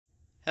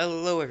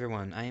Hello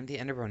everyone, I am the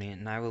Enderbrony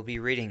and I will be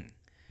reading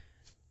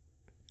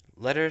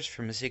Letters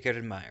from a Secret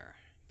Admirer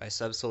by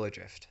Subsolar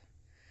Drift.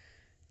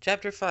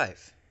 Chapter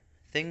 5.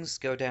 Things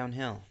Go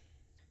Downhill.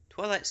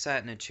 Twilight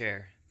sat in a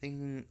chair,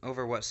 thinking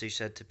over what she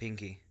said to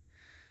Pinky.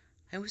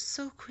 I was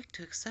so quick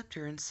to accept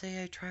her and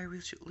say I'd try a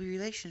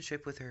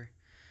relationship with her.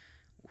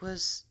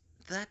 Was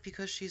that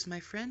because she's my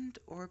friend,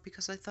 or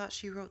because I thought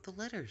she wrote the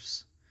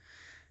letters?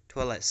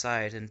 Twilight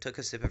sighed and took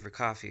a sip of her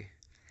coffee.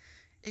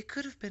 It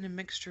could have been a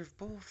mixture of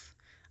both.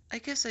 I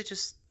guess I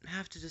just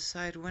have to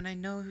decide when I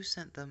know who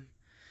sent them.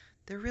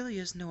 There really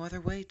is no other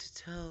way to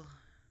tell.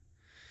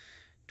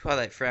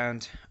 Twilight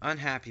frowned,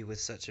 unhappy with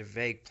such a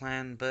vague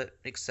plan, but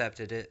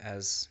accepted it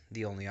as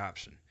the only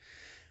option.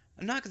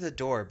 A knock at the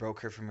door broke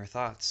her from her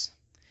thoughts.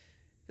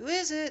 Who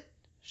is it?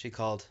 She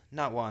called,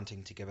 not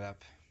wanting to give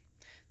up.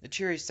 The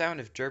cheery sound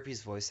of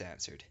Derpy's voice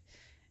answered.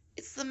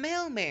 It's the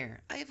mailman.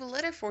 I have a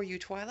letter for you,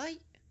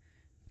 Twilight.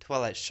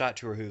 Twilight shot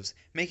to her hooves,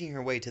 making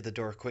her way to the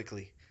door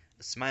quickly.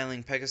 A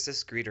smiling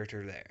Pegasus greeted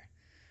her there.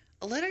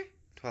 A letter?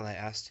 Twilight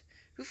asked.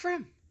 Who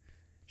from?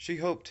 She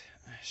hoped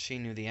she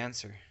knew the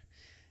answer.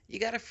 You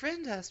got a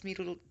friend asked me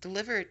to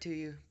deliver it to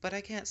you, but I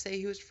can't say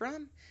who it's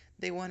from.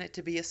 They want it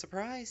to be a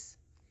surprise.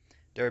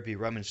 Derpy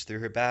rummaged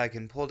through her bag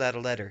and pulled out a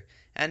letter,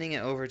 handing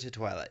it over to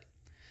Twilight.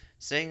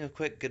 Saying a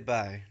quick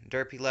goodbye,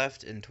 Derpy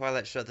left and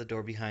Twilight shut the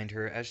door behind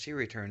her as she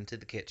returned to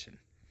the kitchen.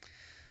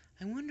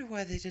 I wonder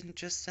why they didn't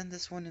just send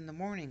this one in the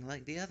morning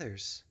like the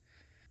others.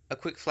 A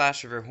quick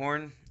flash of her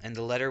horn, and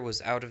the letter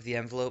was out of the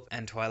envelope,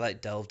 and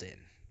Twilight delved in.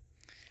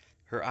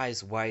 Her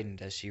eyes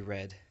widened as she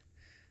read.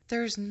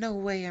 There's no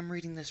way I'm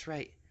reading this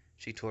right,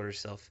 she told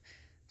herself.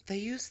 They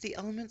use the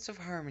elements of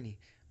harmony,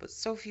 but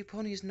so few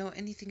ponies know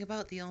anything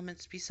about the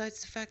elements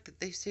besides the fact that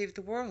they saved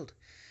the world.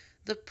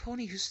 The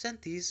pony who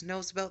sent these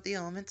knows about the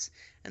elements,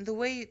 and the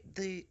way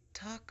they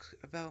talk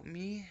about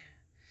me,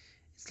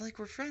 it's like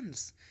we're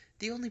friends.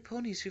 The only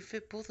ponies who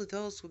fit both of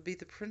those would be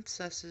the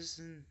princesses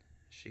and,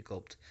 she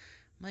gulped,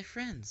 my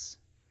friends.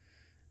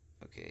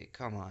 Okay,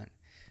 come on.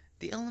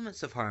 The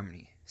elements of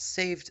harmony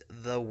saved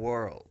the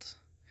world.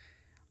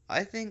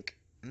 I think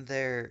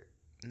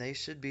they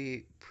should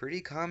be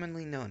pretty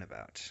commonly known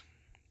about.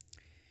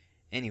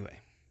 Anyway.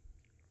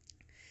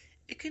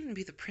 It couldn't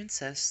be the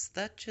princess.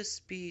 That'd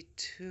just be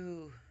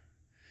too...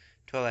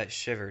 Twilight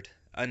shivered,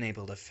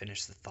 unable to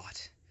finish the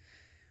thought.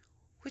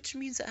 Which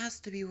means it has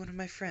to be one of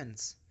my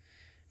friends.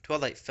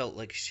 Twilight felt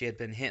like she had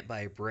been hit by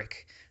a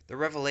brick, the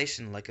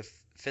revelation like a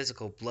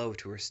physical blow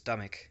to her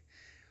stomach.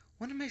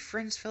 One of my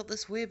friends felt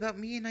this way about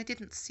me and I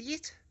didn't see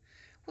it?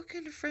 What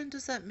kind of friend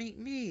does that make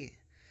me?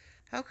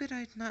 How could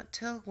I not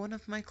tell one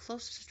of my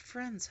closest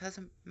friends has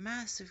a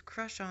massive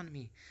crush on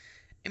me?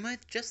 Am I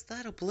just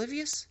that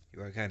oblivious?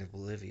 You are kind of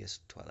oblivious,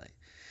 Twilight.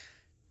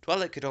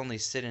 Twilight could only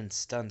sit in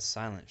stunned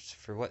silence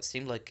for what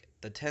seemed like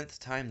the 10th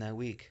time that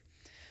week.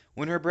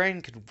 When her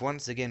brain could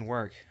once again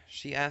work,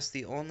 she asked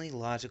the only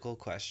logical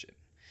question.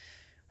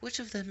 Which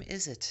of them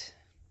is it?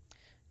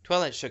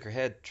 Twilight shook her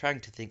head,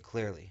 trying to think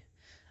clearly.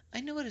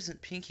 I know it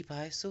isn't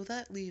Pt.5, so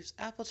that leaves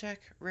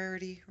Applejack,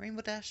 Rarity,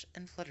 Rainbow Dash,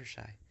 and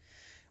Fluttershy.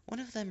 One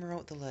of them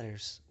wrote the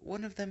letters.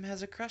 One of them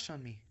has a crush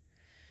on me.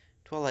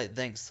 Twilight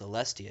thanked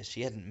Celestia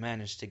she hadn't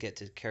managed to get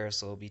to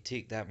Carousel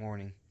Boutique that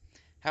morning.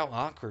 How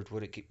awkward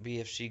would it be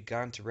if she'd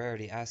gone to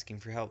Rarity asking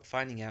for help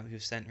finding out who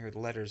sent her the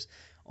letters,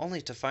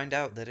 only to find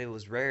out that it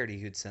was Rarity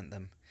who'd sent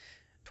them.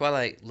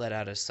 Twilight let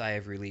out a sigh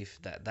of relief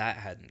that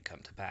hadn't come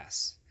to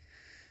pass.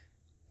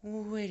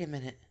 Wait a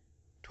minute,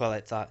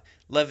 Twilight thought,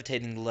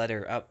 levitating the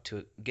letter up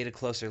to get a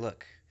closer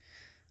look.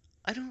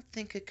 I don't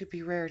think it could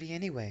be Rarity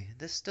anyway.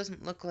 This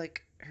doesn't look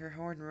like her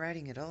horn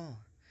writing at all.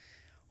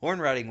 Horn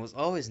writing was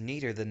always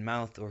neater than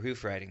mouth or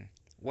hoof writing,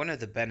 one of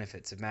the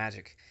benefits of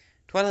magic.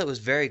 Twilight was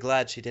very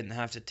glad she didn't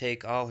have to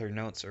take all her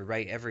notes or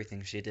write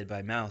everything she did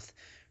by mouth.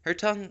 Her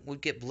tongue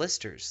would get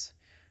blisters.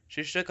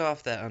 She shook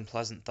off that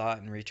unpleasant thought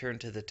and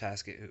returned to the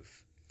task at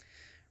hoof.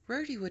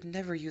 Rarity would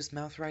never use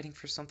mouth writing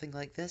for something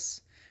like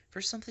this.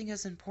 For something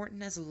as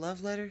important as a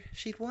love letter,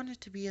 she'd want it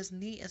to be as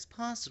neat as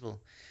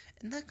possible,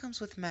 and that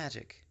comes with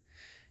magic.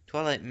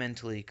 Twilight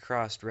mentally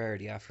crossed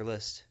Rarity off her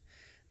list.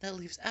 That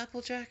leaves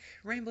Applejack,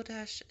 Rainbow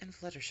Dash, and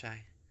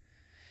Fluttershy.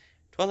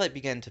 Twilight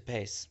began to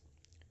pace.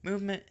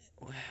 Movement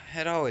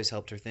had always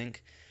helped her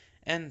think,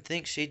 and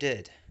think she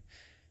did.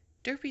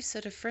 Derpy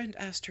said a friend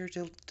asked her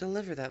to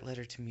deliver that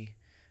letter to me.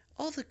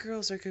 All the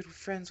girls are good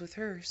friends with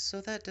her,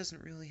 so that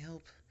doesn't really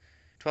help.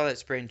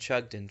 Twilight's brain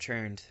chugged and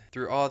churned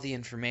through all the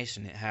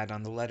information it had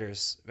on the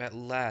letters, at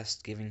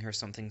last giving her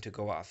something to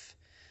go off.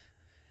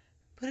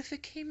 But if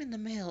it came in the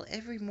mail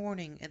every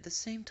morning at the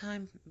same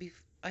time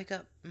I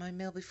got my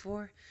mail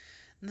before,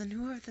 then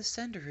whoever the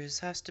sender is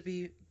has to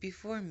be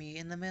before me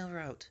in the mail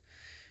route.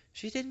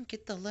 She didn't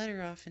get the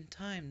letter off in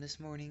time this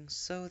morning,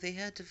 so they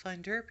had to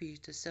find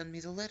Derpy to send me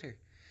the letter.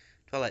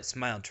 Twilight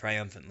smiled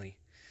triumphantly.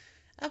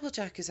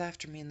 Applejack is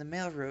after me in the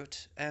mail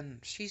route, and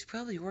she's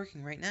probably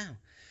working right now.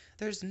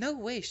 There's no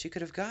way she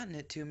could have gotten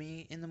it to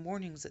me in the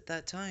mornings at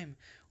that time,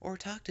 or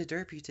talked to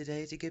Derpy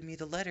today to give me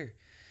the letter.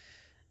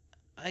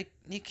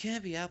 It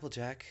can't be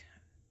Applejack.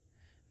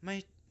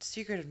 My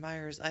secret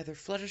admirer is either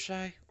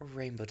Fluttershy or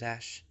Rainbow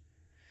Dash.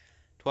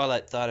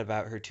 Twilight thought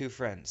about her two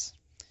friends.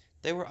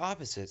 They were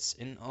opposites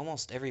in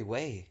almost every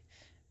way,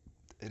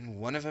 and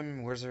one of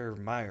them was her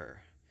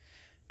admirer.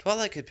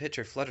 Twilight could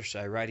picture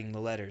Fluttershy writing the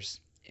letters.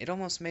 It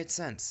almost made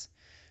sense.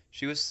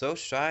 She was so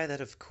shy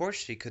that of course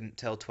she couldn't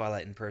tell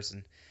Twilight in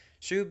person.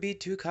 She would be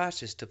too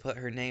cautious to put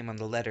her name on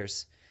the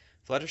letters.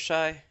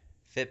 Fluttershy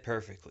fit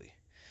perfectly.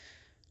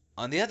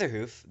 On the other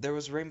hoof, there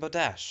was Rainbow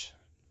Dash.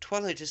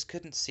 Twilight just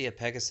couldn't see a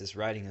Pegasus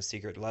writing a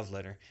secret love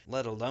letter,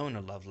 let alone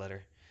a love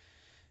letter.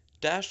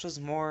 Dash was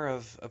more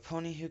of a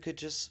pony who could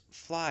just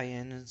fly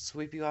in and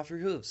sweep you off your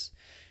hooves.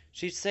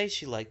 She'd say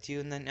she liked you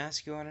and then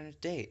ask you on a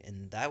date,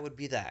 and that would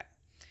be that.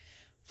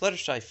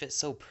 Fluttershy fit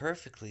so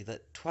perfectly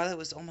that Twilight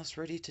was almost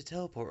ready to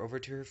teleport over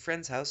to her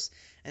friend's house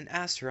and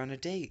ask her on a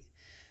date.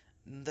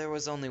 There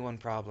was only one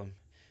problem.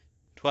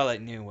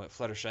 Twilight knew what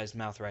Fluttershy's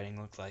mouth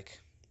writing looked like.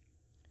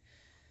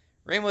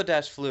 Rainbow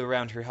Dash flew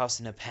around her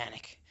house in a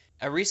panic,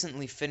 a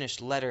recently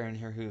finished letter in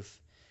her hoof.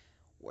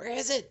 "Where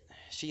is it?"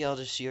 she yelled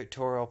as she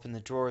tore open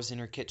the drawers in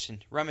her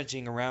kitchen,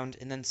 rummaging around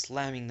and then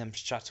slamming them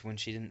shut when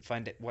she didn't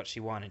find what she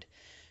wanted.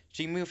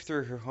 She moved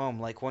through her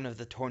home like one of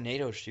the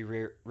tornadoes she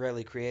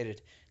rarely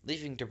created,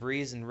 leaving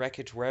debris and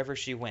wreckage wherever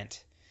she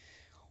went.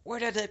 "Where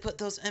did I put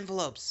those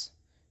envelopes?"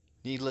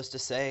 Needless to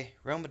say,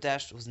 Rainbow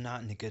Dash was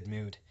not in a good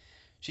mood.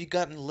 She'd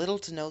gotten little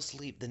to no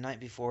sleep the night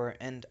before,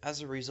 and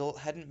as a result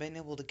hadn't been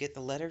able to get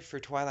the letter for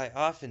Twilight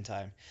off in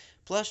time.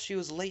 Plus, she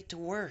was late to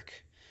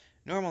work.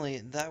 Normally,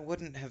 that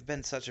wouldn't have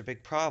been such a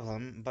big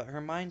problem, but her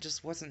mind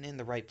just wasn't in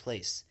the right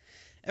place.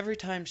 Every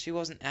time she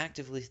wasn't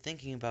actively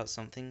thinking about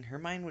something, her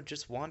mind would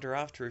just wander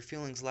off to her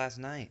feelings last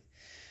night.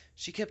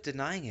 She kept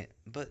denying it,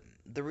 but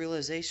the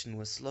realization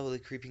was slowly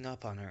creeping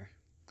up on her.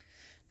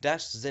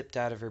 Dash zipped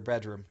out of her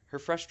bedroom, her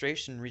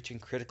frustration reaching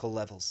critical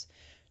levels.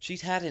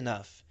 She'd had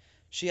enough.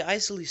 She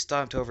icily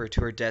stomped over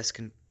to her desk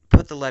and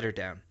put the letter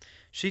down.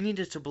 She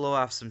needed to blow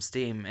off some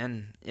steam,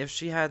 and if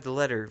she had the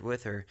letter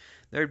with her,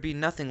 there would be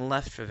nothing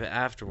left of it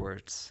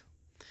afterwards.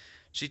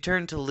 She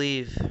turned to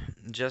leave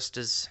just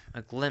as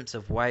a glimpse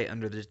of white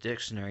under the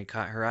dictionary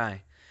caught her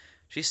eye.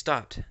 She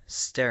stopped,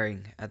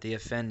 staring at the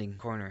offending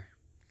corner.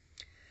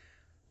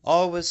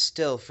 All was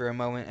still for a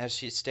moment as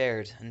she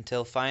stared,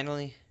 until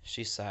finally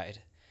she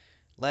sighed,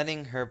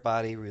 letting her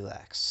body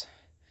relax.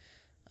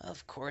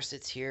 "Of course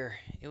it's here.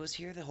 It was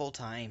here the whole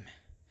time,"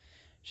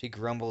 she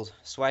grumbled,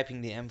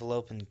 swiping the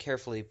envelope and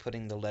carefully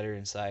putting the letter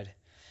inside.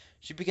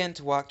 She began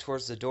to walk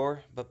towards the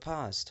door, but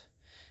paused.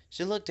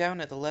 She looked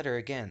down at the letter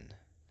again.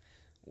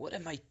 "What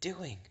am I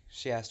doing?"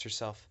 she asked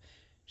herself.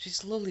 She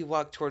slowly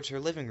walked towards her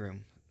living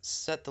room,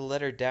 set the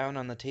letter down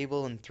on the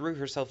table, and threw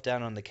herself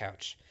down on the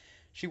couch.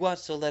 She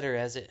watched the letter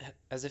as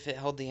if it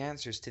held the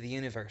answers to the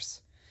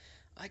universe.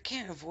 "I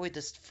can't avoid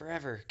this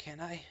forever,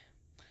 can I?"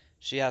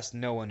 she asked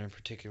no one in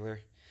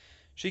particular.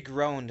 She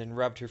groaned and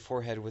rubbed her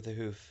forehead with a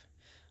hoof.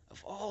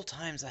 "Of all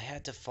times I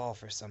had to fall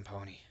for some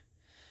pony."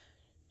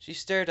 She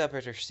stared up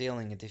at her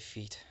ceiling in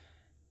defeat.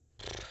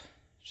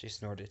 She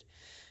snorted.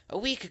 "A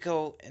week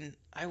ago, and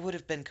I would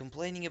have been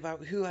complaining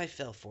about who I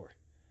fell for.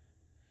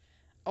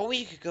 A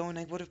week ago, and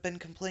I would have been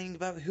complaining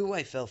about who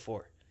I fell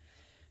for."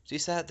 She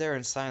sat there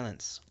in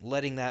silence,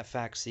 letting that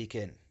fact sink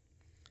in.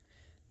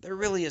 "There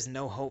really is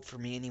no hope for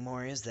me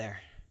anymore, is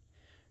there?"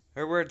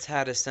 Her words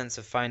had a sense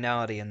of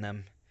finality in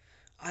them.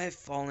 "I have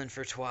fallen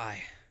for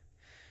Twi."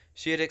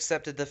 She had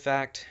accepted the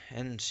fact,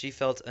 and she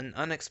felt an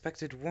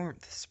unexpected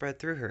warmth spread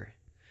through her.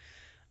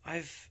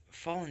 "I've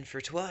fallen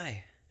for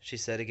Twi," she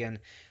said again,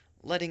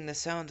 letting the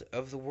sound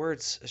of the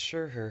words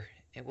assure her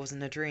it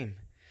wasn't a dream.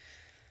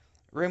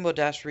 Rainbow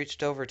Dash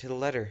reached over to the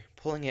letter,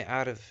 pulling it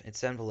out of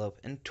its envelope,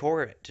 and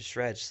tore it to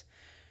shreds.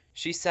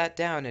 She sat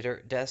down at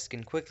her desk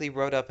and quickly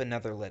wrote up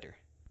another letter,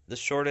 the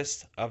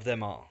shortest of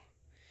them all.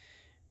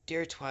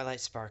 "Dear Twilight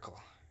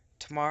Sparkle,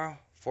 tomorrow,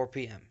 4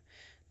 p.m.,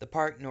 the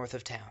park north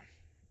of town.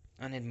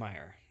 An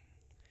admirer."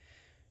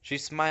 She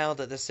smiled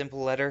at the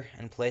simple letter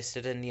and placed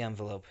it in the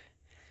envelope.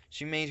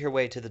 She made her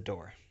way to the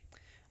door.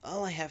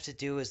 "All I have to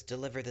do is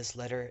deliver this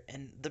letter,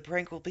 and the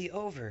prank will be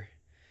over,"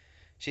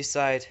 she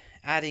sighed,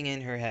 adding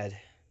in her head,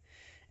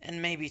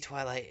 "and maybe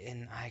Twilight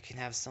and I can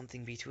have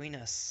something between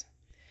us."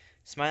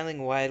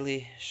 Smiling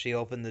widely, she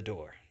opened the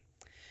door.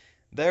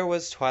 There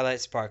was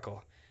Twilight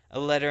Sparkle, a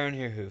letter in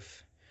her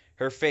hoof.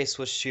 Her face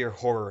was sheer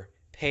horror,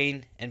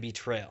 pain, and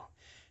betrayal.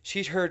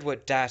 She'd heard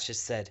what Dash had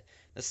said.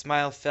 The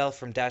smile fell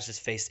from Dash's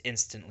face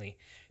instantly.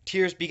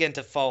 Tears began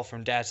to fall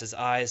from Dash's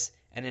eyes,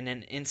 and in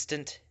an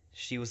instant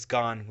she was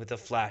gone with a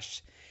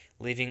flash,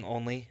 leaving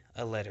only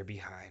a letter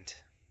behind.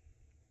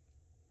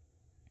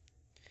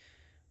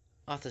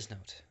 Author's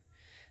note: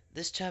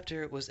 this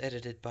chapter was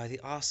edited by the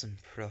awesome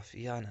Prof.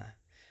 Yana.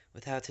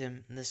 Without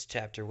him, this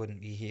chapter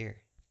wouldn't be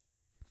here.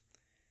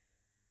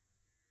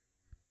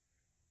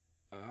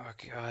 Oh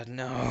god,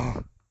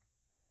 no.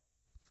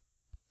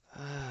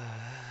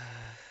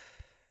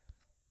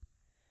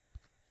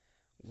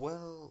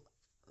 Well,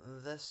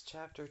 this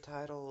chapter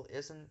title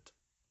isn't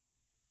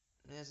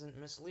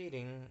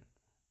misleading.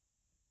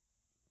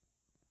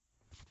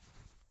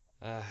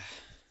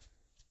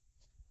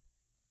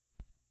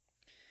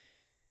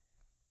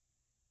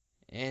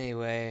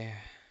 Anyway,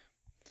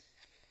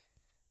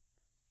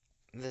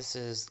 this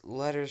is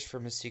Letters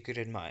from a Secret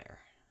Admirer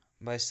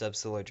by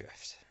Subsolar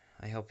Drift.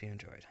 I hope you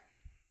enjoyed.